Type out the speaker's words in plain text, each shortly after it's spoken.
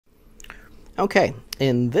Okay,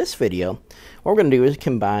 in this video, what we're going to do is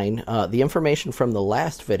combine the information from the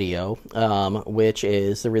last video, which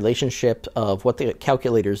is the relationship of what the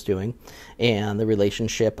calculator is doing and the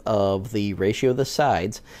relationship of the ratio of the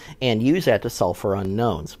sides, and use that to solve for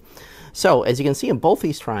unknowns. So, as you can see in both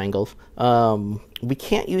these triangles, we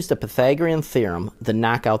can't use the Pythagorean theorem to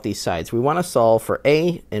knock out these sides. We want to solve for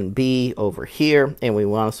a and b over here, and we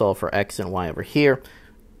want to solve for x and y over here.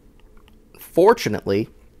 Fortunately,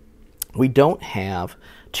 we don't have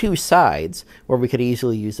two sides where we could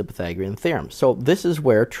easily use the Pythagorean theorem. So this is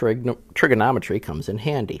where trigonometry comes in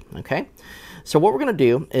handy, okay? So what we're going to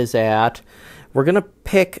do is that we're going to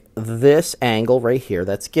pick this angle right here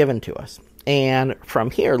that's given to us. And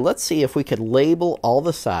from here, let's see if we could label all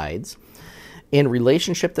the sides in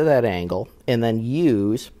relationship to that angle and then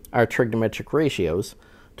use our trigonometric ratios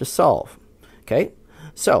to solve, okay?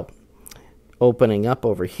 So opening up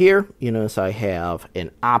over here, you notice I have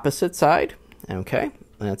an opposite side. Okay,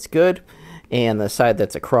 that's good. And the side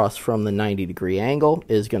that's across from the 90-degree angle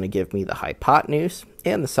is going to give me the hypotenuse,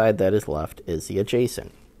 and the side that is left is the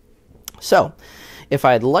adjacent. So, if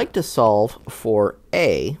I'd like to solve for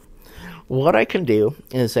A, what I can do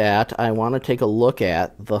is that I want to take a look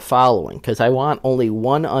at the following, because I want only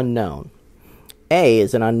one unknown. A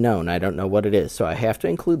is an unknown. I don't know what it is, so I have to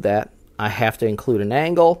include that. I have to include an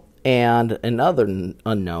angle and another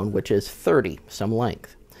unknown, which is 30, some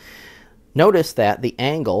length. Notice that the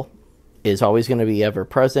angle is always going to be ever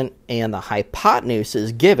present, and the hypotenuse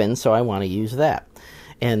is given, so I want to use that.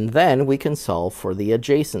 And then we can solve for the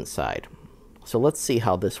adjacent side. So let's see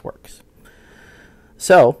how this works.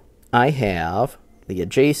 So I have the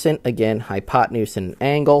adjacent, again, hypotenuse and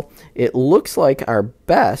angle. It looks like our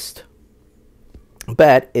best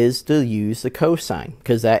bet is to use the cosine,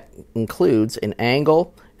 because that includes an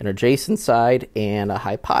angle, an adjacent side, and a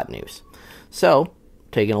hypotenuse. So,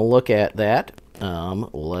 taking a look at that,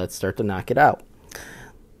 let's start to knock it out.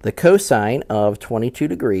 The cosine of 22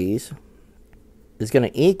 degrees is going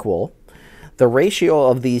to equal the ratio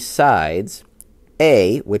of these sides,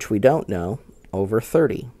 A, which we don't know, over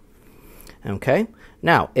 30. Okay?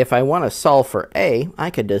 Now, if I want to solve for A, I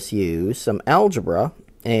could just use some algebra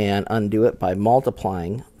and undo it by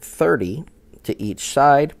multiplying 30 to each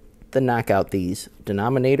side to knock out these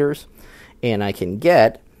denominators, and I can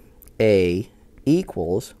get A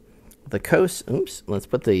equals the let's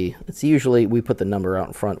put the, it's usually we put the number out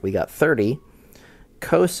in front. We got 30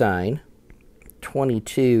 cosine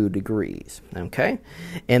 22 degrees, okay?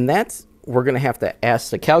 And that's, we're going to have to ask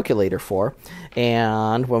the calculator for,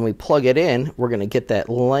 and when we plug it in, we're going to get that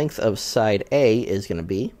length of side A is going to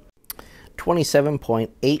be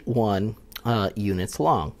 27.81 units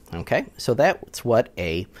long, okay? So that's what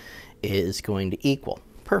A is going to equal.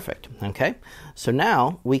 Perfect, okay? So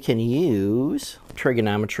now we can use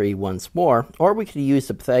trigonometry once more, or we could use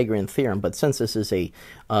the Pythagorean theorem, but since this is a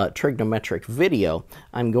trigonometric video,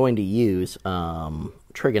 I'm going to use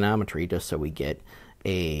trigonometry just so we get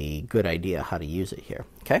a good idea how to use it here,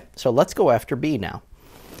 okay? So let's go after B now.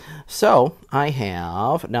 So I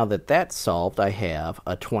have, now that that's solved, I have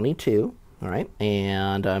a 22, all right?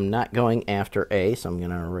 And I'm not going after A, so I'm going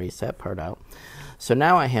to erase that part out. So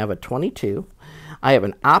now I have a 22. I have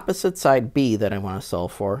an opposite side B that I want to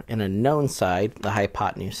solve for, and a known side, the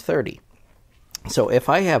hypotenuse 30. So if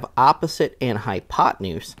I have opposite and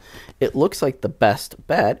hypotenuse, it looks like the best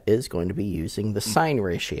bet is going to be using the sine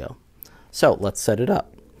ratio. So let's set it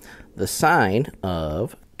up. The sine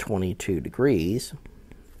of 22 degrees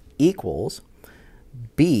equals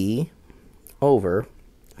B over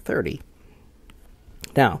 30.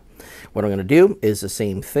 Now, what I'm going to do is the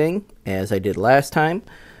same thing as I did last time.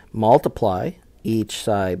 Multiply each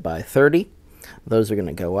side by 30. Those are going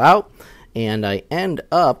to go out, and I end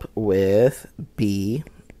up with B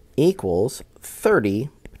equals 30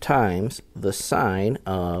 times the sine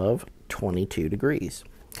of 22 degrees.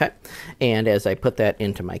 Okay, and as I put that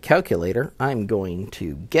into my calculator, I'm going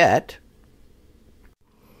to get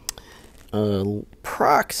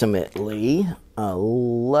approximately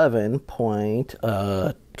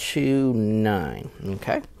 11.29.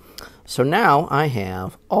 Okay, so now I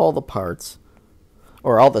have all the parts,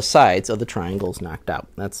 or all the sides of the triangles knocked out.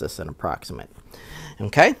 That's just an approximate.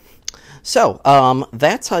 Okay, so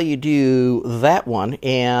that's how you do that one.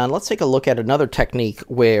 And let's take a look at another technique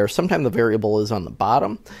where sometimes the variable is on the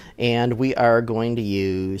bottom, and we are going to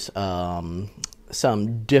use some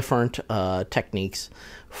different techniques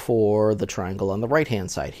for the triangle on the right-hand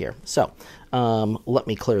side here. So let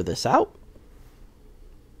me clear this out.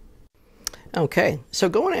 Okay, so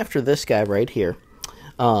going after this guy right here,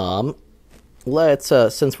 let's,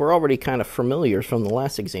 since we're already kind of familiar from the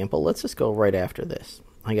last example, let's just go right after this.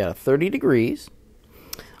 I got a 30 degrees,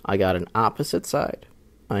 I got an opposite side,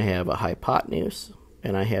 I have a hypotenuse,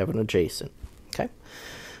 and I have an adjacent. Okay,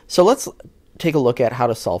 so let's take a look at how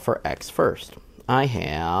to solve for x first. I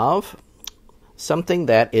have something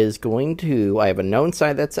that is going to, I have a known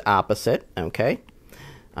side that's opposite, okay?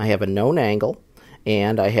 I have a known angle,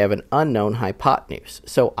 and I have an unknown hypotenuse.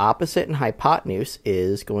 So opposite and hypotenuse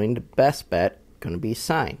is going to, best bet, going to be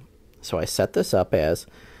sine. So I set this up as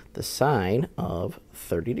the sine of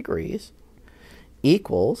 30 degrees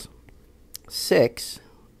equals 6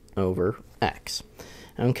 over x.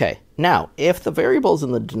 Okay, now if the variables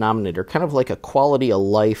in the denominator, kind of like a quality of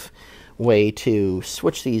life way to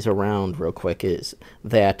switch these around real quick is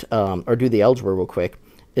that, or do the algebra real quick,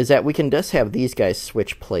 is that we can just have these guys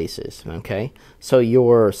switch places, okay? So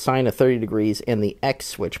your sine of 30 degrees and the x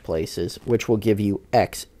switch places, which will give you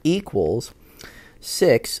x equals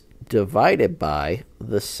 6 divided by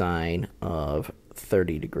the sine of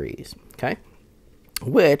 30 degrees, okay?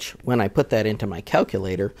 Which, when I put that into my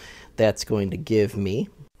calculator, that's going to give me,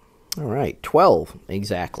 all right, 12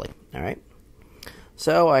 exactly, all right?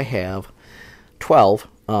 So I have 12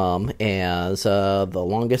 as the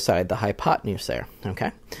longest side, the hypotenuse there,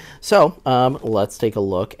 okay? So let's take a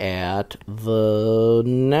look at the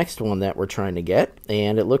next one that we're trying to get,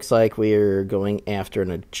 and it looks like we're going after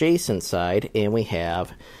an adjacent side, and we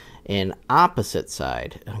have an opposite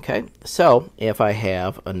side, okay? So if I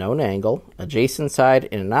have a known angle, adjacent side,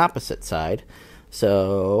 and an opposite side,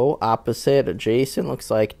 so opposite, adjacent, looks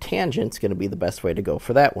like tangent's going to be the best way to go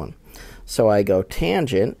for that one. So I go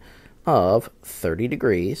tangent of 30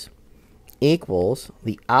 degrees equals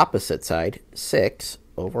the opposite side, 6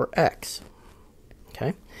 over x.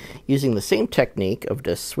 Okay, using the same technique of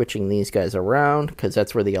just switching these guys around, because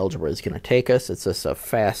that's where the algebra is going to take us. It's just a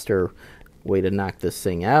faster way to knock this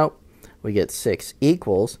thing out. We get x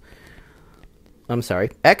equals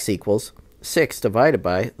 6 divided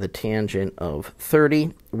by the tangent of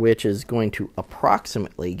 30, which is going to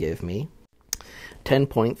approximately give me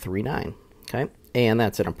 10.39, okay? And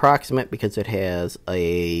that's an approximate because it has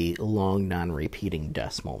a long non-repeating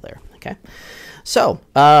decimal there, okay? So,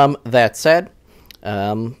 that said,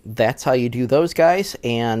 that's how you do those guys,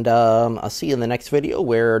 and I'll see you in the next video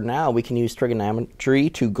where now we can use trigonometry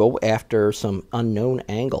to go after some unknown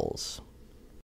angles.